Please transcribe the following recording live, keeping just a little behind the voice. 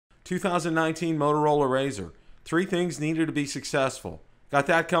2019 Motorola Razr. 3 things needed to be successful. Got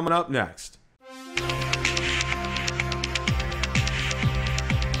that coming up next.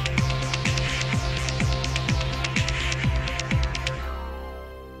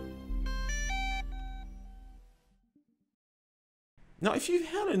 Now, if you've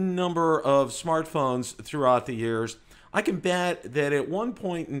had a number of smartphones throughout the years, I can bet that at one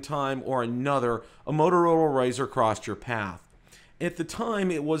point in time or another, a Motorola Razr crossed your path. At the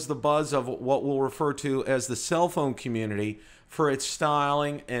time, it was the buzz of what we'll refer to as the cell phone community for its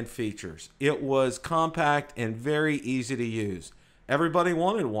styling and features. It was compact and very easy to use. Everybody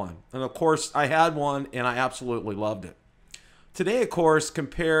wanted one. And of course, I had one and I absolutely loved it. Today, of course,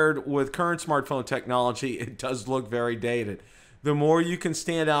 compared with current smartphone technology, it does look very dated. The more you can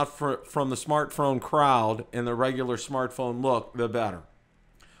stand out from the smartphone crowd and the regular smartphone look, the better.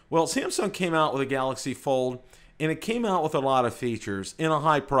 Well, Samsung came out with a Galaxy Fold, and it came out with a lot of features and a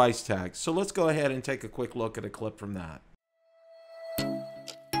high price tag. So let's go ahead and take a quick look at a clip from that.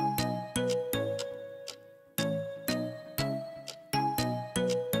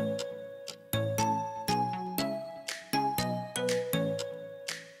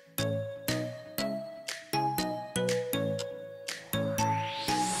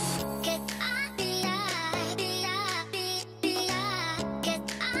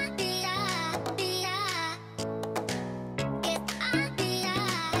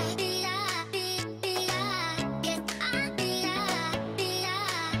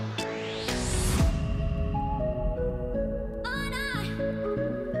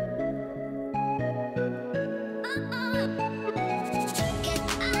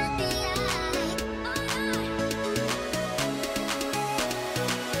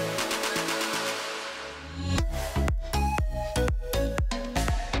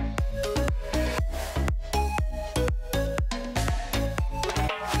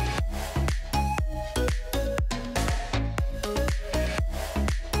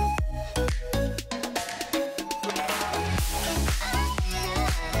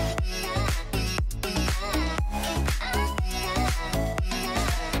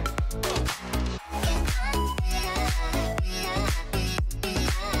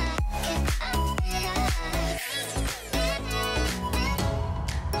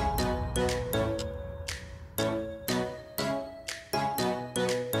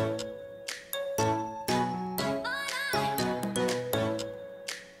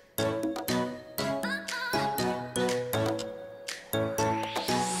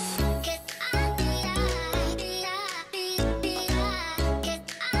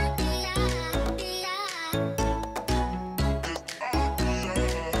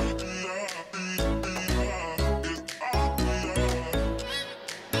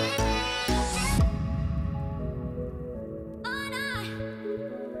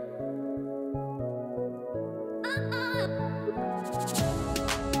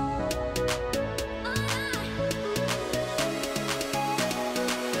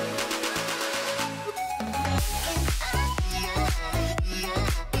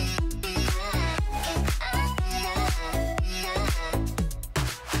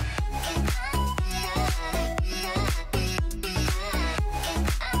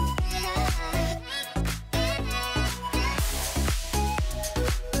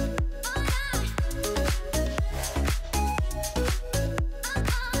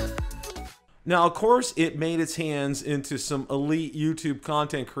 Now, of course, it made its hands into some elite YouTube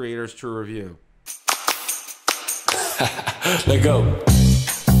content creators to review. Let go.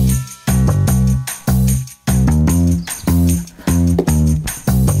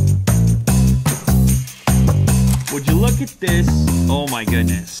 Would you look at this? Oh my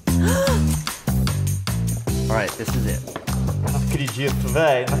goodness. All right, this is it. Acredito,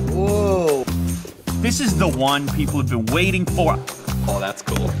 velho. Whoa. This is the one people have been waiting for. Oh, that's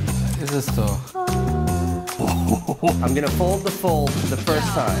cool. Ist es doch. I'm gonna fold the fold the first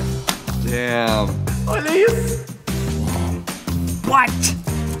time. Damn. Olha What?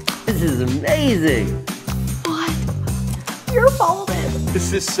 This is amazing. What? You're folded.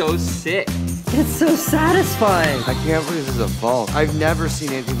 This is so sick. It's so satisfying. I can't believe this is a vault. I've never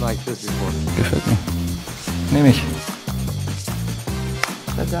seen anything like this before. Gefällt mir. Nehme ich.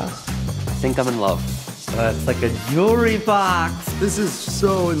 I think I'm in love. It's like a jewelry box. This is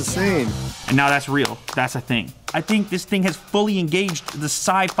so insane. And now that's real. That's a thing. I think this thing has fully engaged the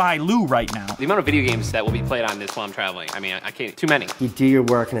sci-fi Lou right now. The amount of video games that will be played on this while I'm traveling, I mean, I can't, too many. You do your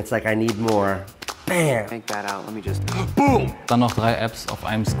work and it's like, I need more. Bam. Take that out, let me just, boom! Dann noch 3 Apps auf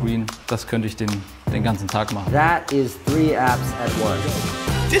einem Screen. Das könnte ich den ganzen Tag machen. That is 3 apps at once.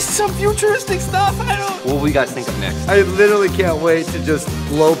 This is some futuristic stuff. I don't. What will you guys think of next? I literally can't wait to just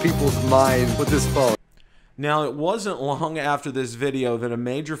blow people's minds with this phone. Now, it wasn't long after this video that a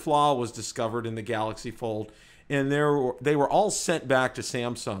major flaw was discovered in the Galaxy Fold, and they were all sent back to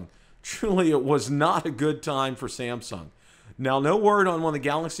Samsung. Truly, it was not a good time for Samsung. Now, no word on when the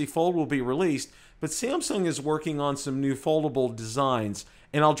Galaxy Fold will be released, but Samsung is working on some new foldable designs,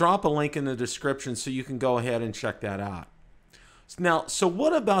 and I'll drop a link in the description so you can go ahead and check that out. Now, so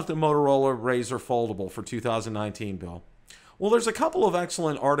what about the Motorola Razr Foldable for 2019, Bill? Well, there's a couple of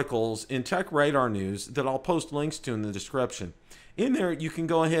excellent articles in Tech Radar News that I'll post links to in the description. In there, you can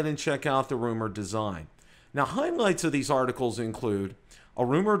go ahead and check out the rumored design. Now, highlights of these articles include a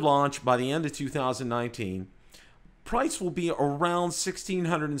rumored launch by the end of 2019. Price will be around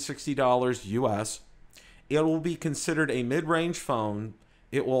 $1,660 US. It will be considered a mid-range phone.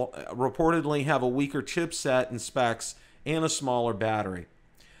 It will reportedly have a weaker chipset and specs and a smaller battery.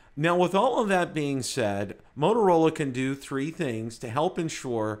 Now, with all of that being said, Motorola can do three things to help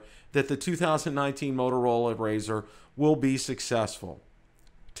ensure that the 2019 Motorola Razr will be successful.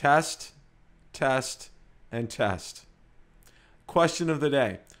 Test, test, and test. Question of the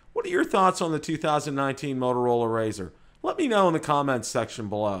day. What are your thoughts on the 2019 Motorola Razr? Let me know in the comments section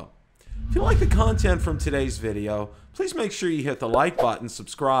below. If you like the content from today's video, please make sure you hit the like button,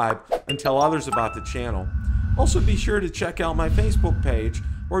 subscribe, and tell others about the channel. Also, be sure to check out my Facebook page,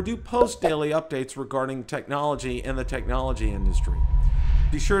 where I do post daily updates regarding technology and the technology industry.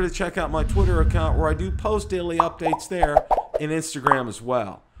 Be sure to check out my Twitter account, where I do post daily updates there, and Instagram as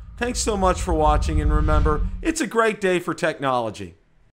well. Thanks so much for watching, and remember, it's a great day for technology.